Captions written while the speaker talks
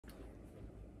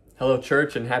Hello,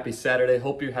 church, and happy Saturday.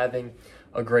 Hope you're having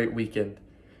a great weekend.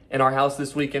 In our house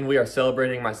this weekend, we are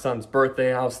celebrating my son's birthday,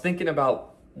 and I was thinking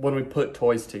about when we put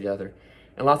toys together.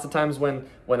 And lots of times when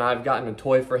I've gotten a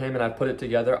toy for him and I put it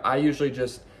together, I usually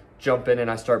just jump in and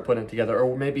I start putting it together.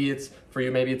 Or maybe it's, for you,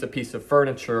 maybe it's a piece of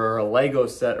furniture or a Lego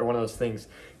set or one of those things.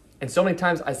 And so many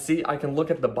times I can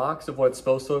look at the box of what it's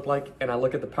supposed to look like, and I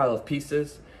look at the pile of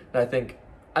pieces, and I think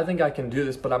I can do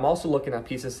this, but I'm also looking at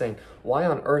pieces saying, why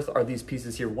on earth are these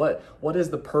pieces here? What is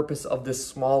the purpose of this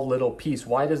small little piece?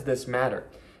 Why does this matter?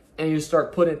 And you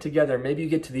start putting it together. Maybe you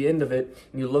get to the end of it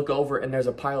and you look over and there's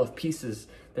a pile of pieces.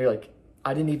 They're like,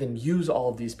 I didn't even use all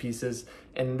of these pieces,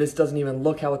 and this doesn't even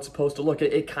look how it's supposed to look.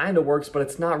 It kind of works, but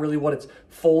it's not really what it's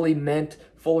fully meant,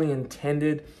 fully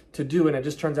intended to do, and it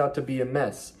just turns out to be a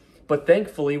mess. But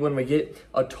thankfully, when we get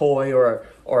a toy or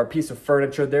a piece of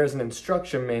furniture, there's an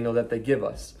instruction manual that they give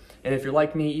us. And if you're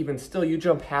like me, even still, you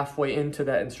jump halfway into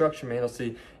that instruction manual,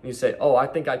 and you say, oh, I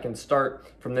think I can start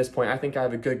from this point. I think I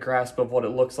have a good grasp of what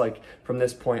it looks like from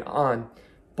this point on.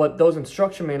 But those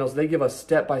instruction manuals, they give us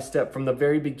step by step from the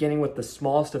very beginning with the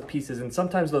smallest of pieces. And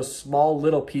sometimes those small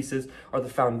little pieces are the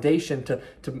foundation to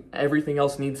everything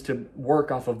else needs to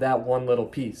work off of that one little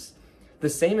piece. The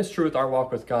same is true with our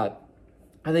walk with God.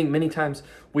 I think many times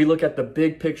we look at the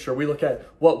big picture, we look at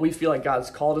what we feel like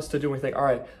God's called us to do, and we think, all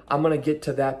right, I'm going to get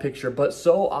to that picture. But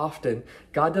so often,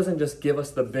 God doesn't just give us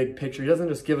the big picture. He doesn't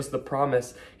just give us the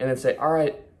promise and then say, all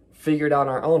right, figure it out on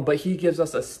our own. But he gives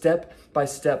us a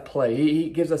step-by-step play. He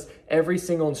gives us every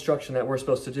single instruction that we're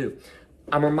supposed to do.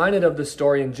 I'm reminded of the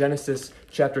story in Genesis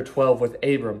chapter 12 with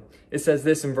Abram. It says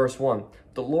this in verse 1.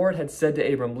 The Lord had said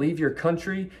to Abram, leave your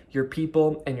country, your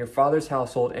people, and your father's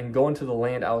household, and go into the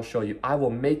land I will show you. I will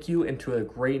make you into a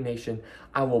great nation.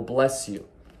 I will bless you.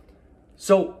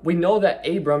 So we know that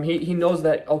Abram, he knows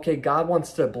that, okay, God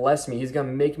wants to bless me. He's going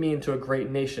to make me into a great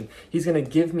nation. He's going to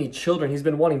give me children. He's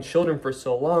been wanting children for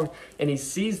so long, and he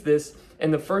sees this,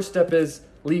 and the first step is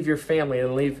leave your family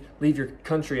and leave your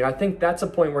country. And I think that's a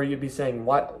point where you'd be saying,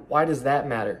 why does that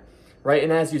matter? Right?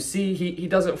 And as you see, he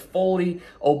doesn't fully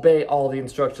obey all the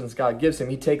instructions God gives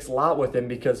him. He takes Lot with him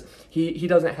because he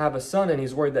doesn't have a son, and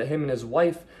he's worried that him and his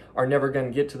wife are never going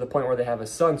to get to the point where they have a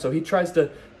son. So he tries to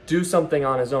do something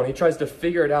on his own. He tries to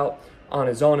figure it out on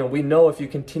his own. And we know if you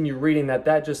continue reading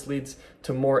that just leads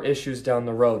to more issues down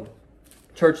the road.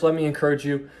 Church, let me encourage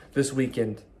you this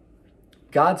weekend.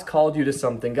 God's called you to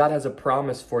something. God has a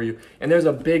promise for you. And there's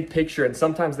a big picture. And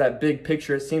sometimes that big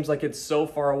picture, it seems like it's so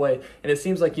far away. And it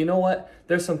seems like, you know what?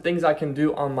 There's some things I can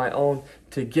do on my own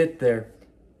to get there.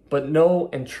 But know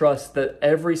and trust that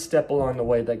every step along the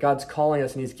way that God's calling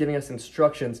us and he's giving us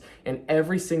instructions, and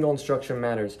every single instruction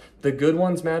matters. The good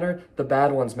ones matter. The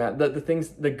bad ones matter.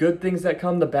 The good things that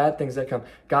come, the bad things that come.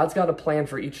 God's got a plan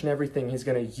for each and everything. He's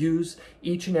going to use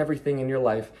each and everything in your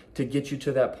life to get you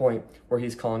to that point where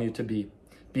he's calling you to be.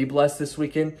 Be blessed this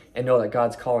weekend and know that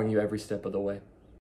God's calling you every step of the way.